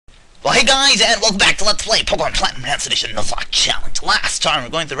Well, hey guys, and welcome back to Let's Play Pokemon Platinum Enhanced Edition Nuzlocke Challenge. Last time, we're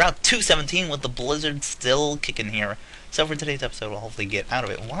going through Route 217 with the blizzard still kicking here. So for today's episode, we'll hopefully get out of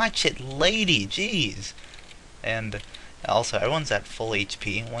it. Watch it, lady, jeez. And also, everyone's at full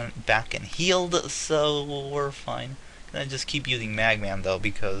HP. Went back and healed, so we're fine. Gonna just keep using Magman, though,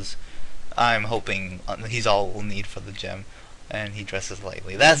 because I'm hoping he's all we'll need for the gym. And he dresses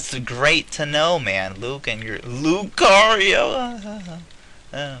lightly. That's great to know, man. Luke and your Lucario.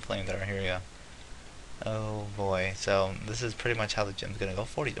 Flamethrower, here we go. Oh boy, so this is pretty much how the gym's gonna go.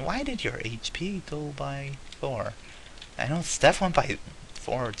 40. Why did your HP go by 4? I know Steph went by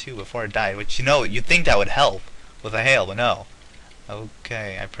 4 or 2 before it died, which you'd think that would help with a hail, but no.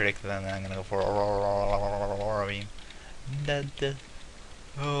 Okay, I predicted that, and I'm gonna go for Aurora Beam.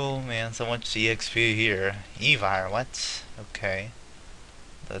 Oh man, so much EXP here. Evire, what? Okay.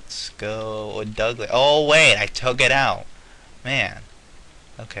 Let's go Douglas. Oh wait, I took it out. Man.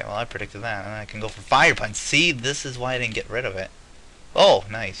 Okay, well I predicted that, and I can go for Fire Punch. See, this is why I didn't get rid of it. Oh,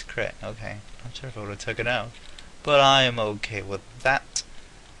 nice, crit. Okay, not sure if I would have took it out, but I am okay with that.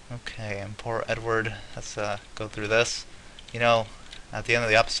 Okay, and poor Edward. Let's go through this. You know, at the end of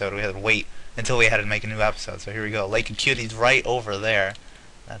the episode, we had to wait until we had to make a new episode. So here we go. Lake of Cuties right over there.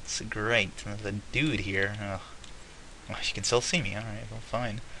 That's great. There's a dude here. Oh, you can still see me. All right, well,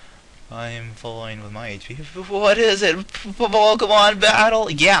 fine. I'm fine with my HP. What is it? Pokemon battle?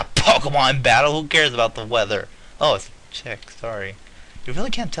 Yeah, Pokemon battle. Who cares about the weather? Oh, it's a chick. Sorry. You really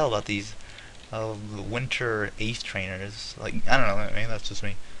can't tell about these winter ace trainers. Like, I don't know. Maybe that's just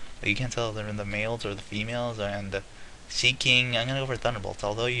me. But you can't tell if they're in the males or the females. And Seeking, I'm gonna go for Thunderbolts.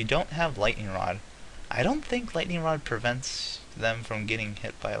 Although you don't have Lightning Rod, I don't think Lightning Rod prevents them from getting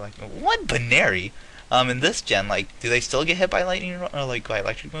hit by like what Baneri. In this gen, like, do they still get hit by lightning or like by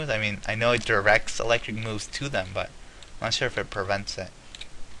electric moves? I mean, I know it directs electric moves to them, but I'm not sure if it prevents it.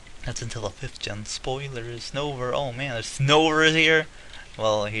 That's until the 5th gen. Spoilers. Snover. Oh man, there's Snovers here.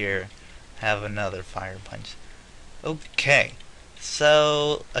 Well, here, have another Fire Punch. Okay,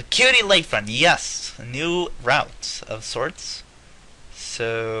 so a cutie lakefront. Yes, new routes of sorts.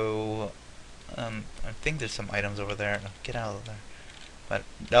 So, I think there's some items over there. Get out of there. But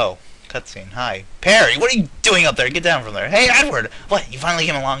no. Cutscene. Hi. Perry, what are you doing up there? Get down from there. Hey, Edward! What, you finally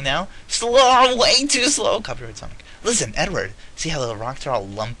came along now? Slow, way too slow. Copyright Sonic. Listen, Edward, see how the rocks are all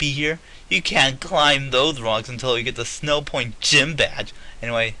lumpy here? You can't climb those rocks until you get the Snow Point Gym badge.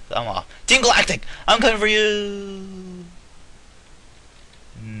 Anyway, I'm off. Team Galactic, I'm coming for you!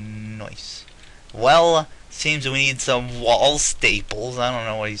 Nice. Well, seems we need some wall staples. I don't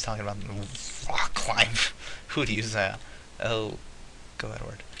know what he's talking about. Rock climb. Who'd use that? Oh, go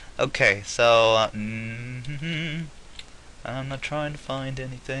Edward. Okay, so, I'm not trying to find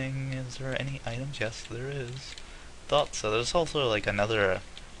anything. Is there any items? Yes, there is. Thought so. There's also, like, another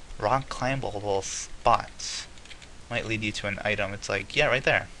rock climbable spot. Might lead you to an item. It's like, yeah, right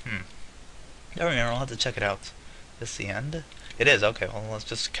there. There we go. I'll have to check it out. Is this the end? It is. Okay, well, let's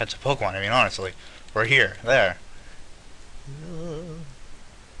just catch a Pokemon. I mean, honestly. We're here. There.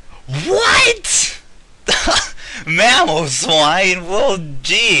 What?! Mamoswine? Well,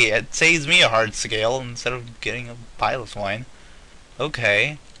 gee, it saves me a hard scale instead of getting a Piloswine.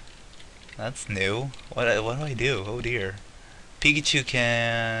 Okay. That's new. What do I do? Oh dear. Pikachu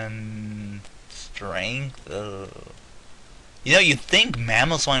can... Strength? You know, you'd think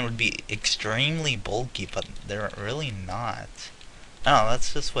Mamoswine would be extremely bulky, but they're really not. Oh,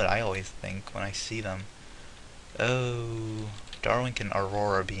 that's just what I always think when I see them. Oh... Darwin can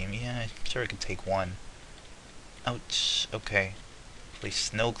Aurora Beam. Yeah, I'm sure it could take one. Ouch. Okay. At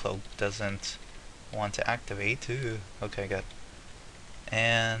least Snowcloak doesn't want to activate. Ooh. Okay, good.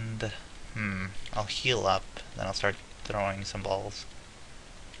 And I'll heal up, then I'll start throwing some balls.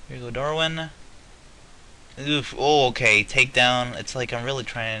 Here you go, Darwin. Oof. Oh, okay. Take down. It's like I'm really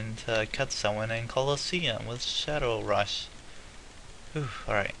trying to cut someone in Colosseum with Shadow Rush. Oof.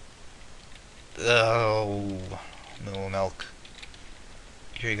 Alright. Oh. No milk.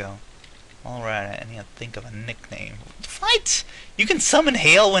 Here you go. Alright, I need to think of a nickname. What? You can summon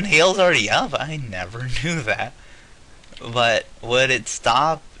Hail when Hail's already up? I never knew that. But would it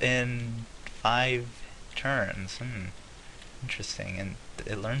stop in 5 turns? Interesting. And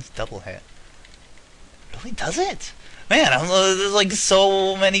it learns double hit. Really does it? Man, there's like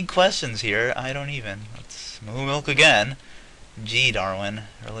so many questions here. I don't even. Let's Moo Milk again. Gee, Darwin.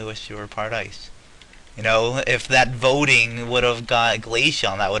 I really wish you were part ice. You know, if that voting would have got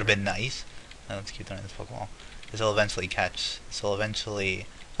Glaceon, that would have been nice. Let's keep throwing this Pokeball. This will eventually catch. This will eventually...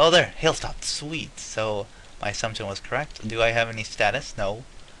 Oh, there! Hail stopped. Sweet. So, my assumption was correct. Do I have any status? No.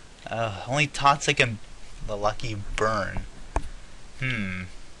 Only Toxic and the Lucky Burn.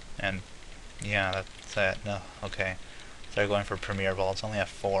 And yeah, that's it. No, okay. Start going for Premier Balls. Only have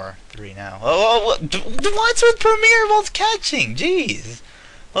 3 now. What's with Premier Balls catching? Jeez.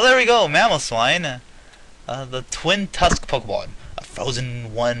 Well, there we go. Mammal Swine. The Twin Tusk Pokemon. A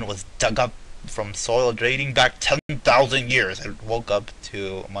frozen one was dug up from soil dating back 10,000 years. It woke up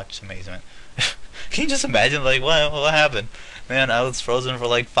to much amazement. Can you just imagine, like, what happened? Man, I was frozen for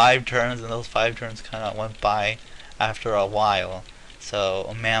like 5 turns, and those 5 turns kind of went by after a while. So,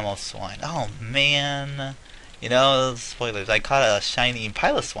 a Mammal Swine. Oh, man. You know, spoilers. I caught a shiny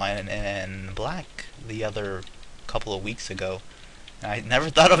Piloswine in black the other couple of weeks ago. And I never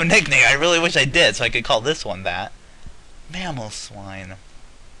thought of a nickname. I really wish I did, so I could call this one that. Mammal Swine.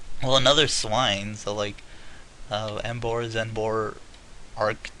 Well, another swine, so like Embor, Zenbor,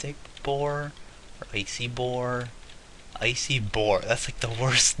 Arctic Boar, or Icy Boar. Icy Boar. That's like the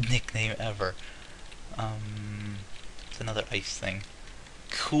worst nickname ever. It's another ice thing.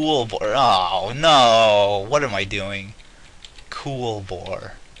 Cool Boar. Oh no! What am I doing? Cool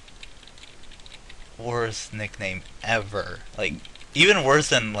Boar. Worst nickname ever. Like even worse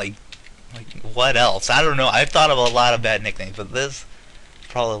than like what else? I don't know. I've thought of a lot of bad nicknames, but this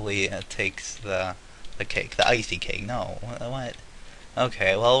probably takes the cake, the icy cake. No, what?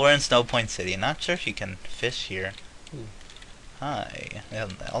 Okay, well we're in Snow Point City. Not sure if you can fish here. Ooh. Hi.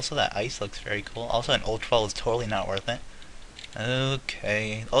 And also that ice looks very cool. Also an Ultra is totally not worth it.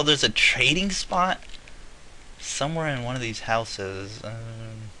 Okay. Oh, there's a trading spot somewhere in one of these houses.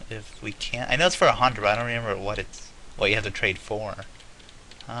 If we can't, I know it's for a hunter, but I don't remember what you have to trade for.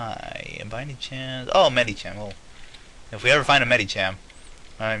 Hi. And by any chance? Oh, Medicham. Well, if we ever find a Medicham,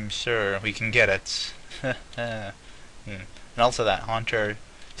 I'm sure we can get it. And also that hunter,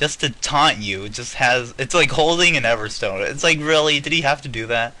 just to taunt you, just has, it's like holding an Everstone. It's like, really? Did he have to do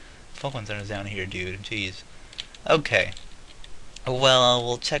that? Pokemon Center's down here, dude. Jeez. Okay. Well,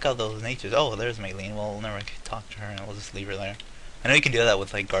 we'll check out those natures. Oh, there's Maylene. Well, we'll never talk to her, and we'll just leave her there. I know you can do that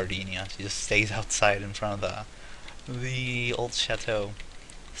with, like, Gardenia. She just stays outside in front of the old chateau.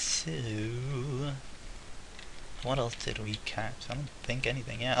 So, what else did we catch? I don't think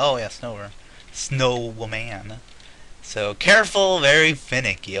anything. Yeah. Oh, yeah, Snowwoman. So, careful, very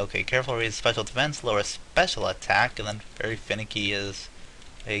finicky. Okay, careful raises special defense, lower special attack, and then very finicky is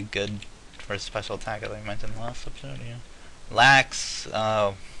a good for special attack, as I mentioned last episode. Yeah. Lax,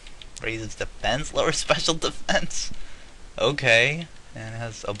 raises defense, lower special defense. Okay, and it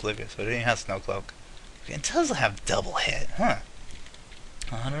has Oblivious, but it even has Snow Cloak. It does have double hit, huh?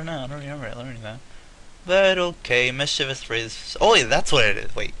 I don't know, I don't remember learning that. But okay, Mischievous raises. Oh, yeah, that's what it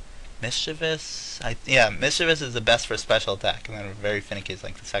is. Wait, Mischievous? Yeah, Mischievous is the best for special attack, and then very finicky is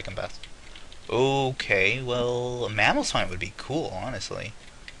like the second best. Okay, well, a Mammal Swine would be cool, honestly.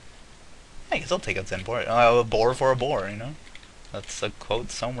 I guess I'll take a Zenbor. A boar for a boar, you know? That's a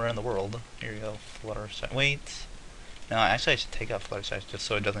quote somewhere in the world. Here you go, Fluttershy. Wait. No, actually I should take out Fluttershy just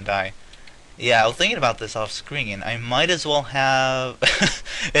so it doesn't die. Yeah, I was thinking about this off screen. I might as well have...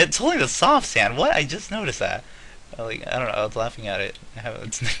 It's holding the soft sand. What? I just noticed that. Like, I don't know, I was laughing at it.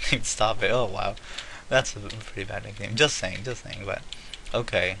 It's nicknamed Stop It. Oh, wow. That's a pretty bad nickname. Just saying, but...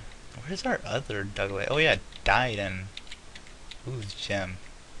 Okay. Where's our other Douglas? Oh, yeah, it died in... Who's Gem?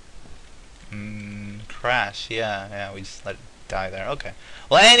 Crash. Yeah, we just let it die there. Okay.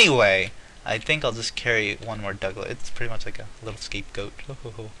 Well, anyway, I think I'll just carry one more Douglas. It's pretty much like a little scapegoat.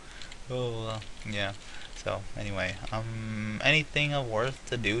 Yeah. So, anyway, anything of worth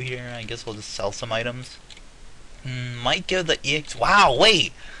to do here? I guess we'll just sell some items. Might give the EX... Wow,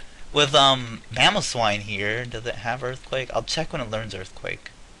 wait! With, Mamoswine here, does it have Earthquake? I'll check when it learns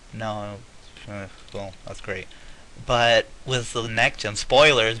Earthquake. No. Well, that's great. But, with the next gen,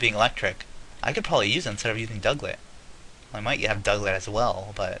 spoilers being electric, I could probably use it instead of using Douglet. I might have Douglet as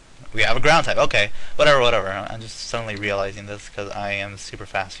well, but we have a ground type. Okay, whatever. I'm just suddenly realizing this because I am super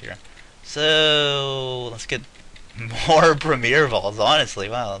fast here. So, let's get more Premier Balls, honestly.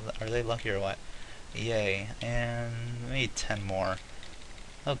 Wow, are they lucky or what? Yay. And maybe 10 more.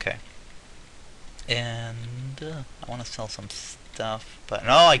 Okay. And I want to sell some stuff, but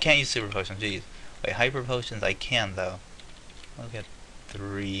no, I can't use Super Potions. Jeez. Wait, Hyper Potions I can though. I'll get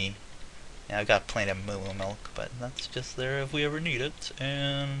 3. Yeah, I got plenty of Moo Milk, but that's just there if we ever need it,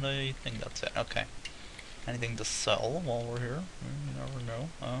 and I think that's it. Okay. Anything to sell while we're here? You never know.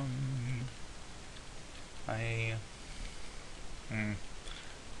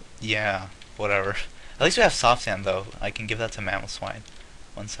 Yeah, whatever. At least we have Soft Sand, though. I can give that to Mamoswine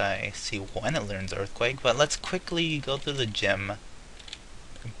once I see when it learns Earthquake. But let's quickly go through the gym.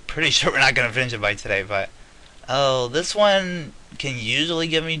 I'm pretty sure we're not going to finish it by today, but... Oh, this one can usually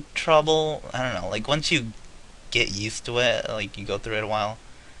give me trouble. I don't know, like once you get used to it, like you go through it a while,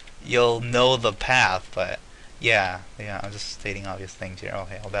 you'll know the path, but yeah, I'm just stating obvious things here.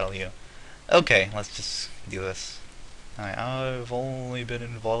 Okay, I'll battle you. Okay, let's just do this. Alright, I've only been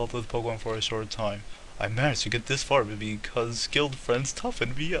involved with Pokemon for a short time. I managed to get this far because skilled friends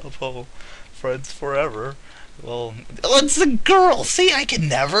toughened me up. Oh, friends forever. Well, oh, it's a girl! See, I can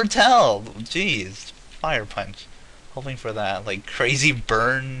never tell! Jeez. Fire Punch. Hoping for that, like, crazy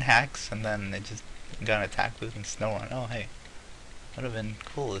burn hacks, and then it just got an attack boost and Snow Run. Oh, hey. Would have been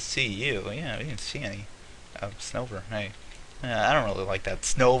cool to see you. Yeah, we didn't see any. Snover, hey. Yeah, I don't really like that.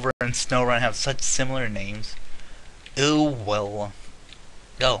 Snover and Snowrun have such similar names. Ooh, well.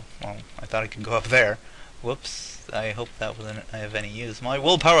 Oh, well, I thought I could go up there. Whoops. I hope that wasn't of any use. My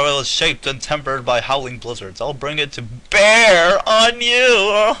willpower oil is shaped and tempered by howling blizzards. I'll bring it to bear on you!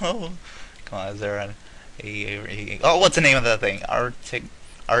 Oh. Come on, is there oh, what's the name of that thing? Arctic...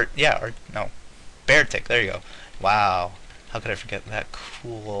 no. Bear Tick, there you go. Wow. How could I forget that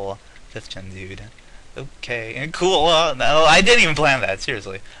cool 5th gen dude? Okay, and cool. No, I didn't even plan that.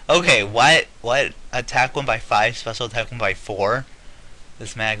 Seriously. Okay, what attack went by 5, special attack went by 4?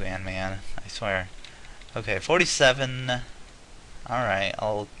 This Magman, man, I swear. Okay, 47. All right,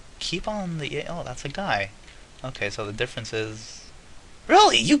 I'll keep on the. Oh, that's a guy. Okay, so the difference is.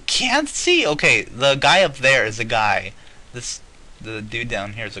 Really, you can't see. Okay, the guy up there is a guy. The dude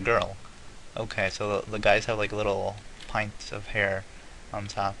down here is a girl. Okay, so the guys have like little pints of hair on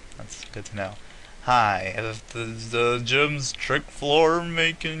top. That's good to know. Hi, if the gym's trick floor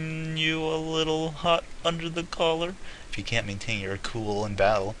making you a little hot under the collar? If you can't maintain your cool in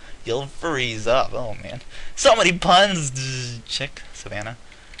battle, you'll freeze up. Oh man, so many puns. Chick, Savannah,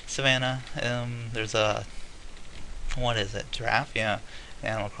 there's a what is it? Giraffe? Yeah,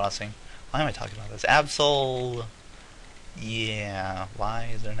 Animal Crossing. Why am I talking about this? Absol. Yeah, why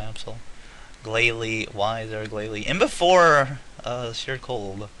is there an Absol? Glalie, why is there a Glalie? And before Sheer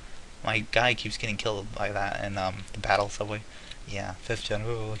Cold. My guy keeps getting killed by that in the battle subway. Yeah, 5th gen.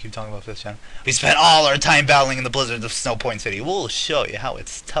 Ooh, I keep talking about 5th gen. We spent all our time battling in the blizzards of Snow Point City. We'll show you how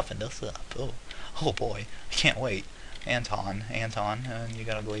it's toughened us up. Oh boy, I can't wait. Anton, and you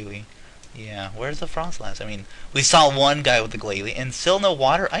got a Glalie. Yeah, where's the Frostlass? I mean, we saw one guy with the Glalie, and still no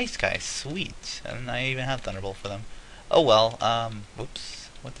water ice guy. Sweet. And I even have Thunderbolt for them. Oh well, whoops.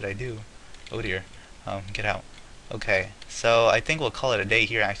 What did I do? Oh dear. Get out. Okay, so I think we'll call it a day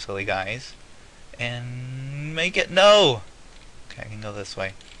here, actually, guys. And make it... No! Okay, I can go this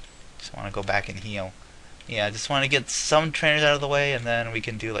way. Just want to go back and heal. Yeah, I just want to get some trainers out of the way, and then we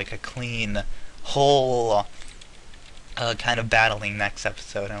can do, like, a clean, whole kind of battling next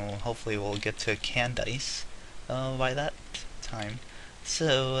episode. And hopefully we'll get to Candice by that time.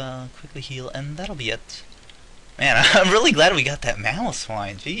 So, quickly heal, and that'll be it. Man, I'm really glad we got that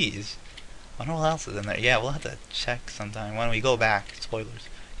Mamoswine. Jeez. I wonder what else is in there. Yeah, we'll have to check sometime when we go back. Spoilers.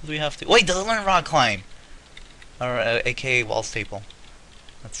 Because we have to... Wait, does it learn Rock Climb? Or, aka Wall Staple.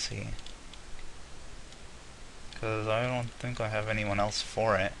 Let's see. Because I don't think I have anyone else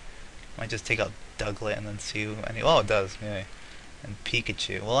for it. Might just take out Douglet and then see who... Oh, it does. Yeah. And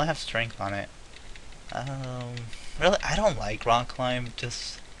Pikachu. Well, I have Strength on it. Really, I don't like Rock Climb.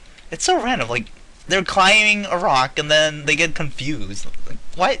 Just... It's so random. Like, they're climbing a rock and then they get confused. Like,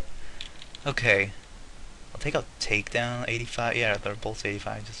 what? Okay, I'll take out Takedown, 85, yeah, they're both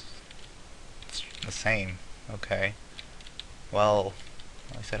 85, just the same, okay. Well,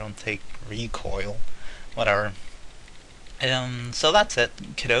 at least I don't take Recoil, whatever. So that's it,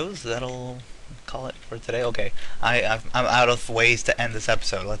 kiddos, that'll call it for today. Okay, I'm out of ways to end this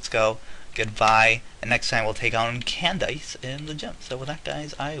episode, let's go, goodbye, and next time we'll take on Candice in the gym. So with that,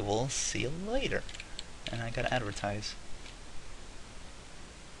 guys, I will see you later, and I gotta advertise.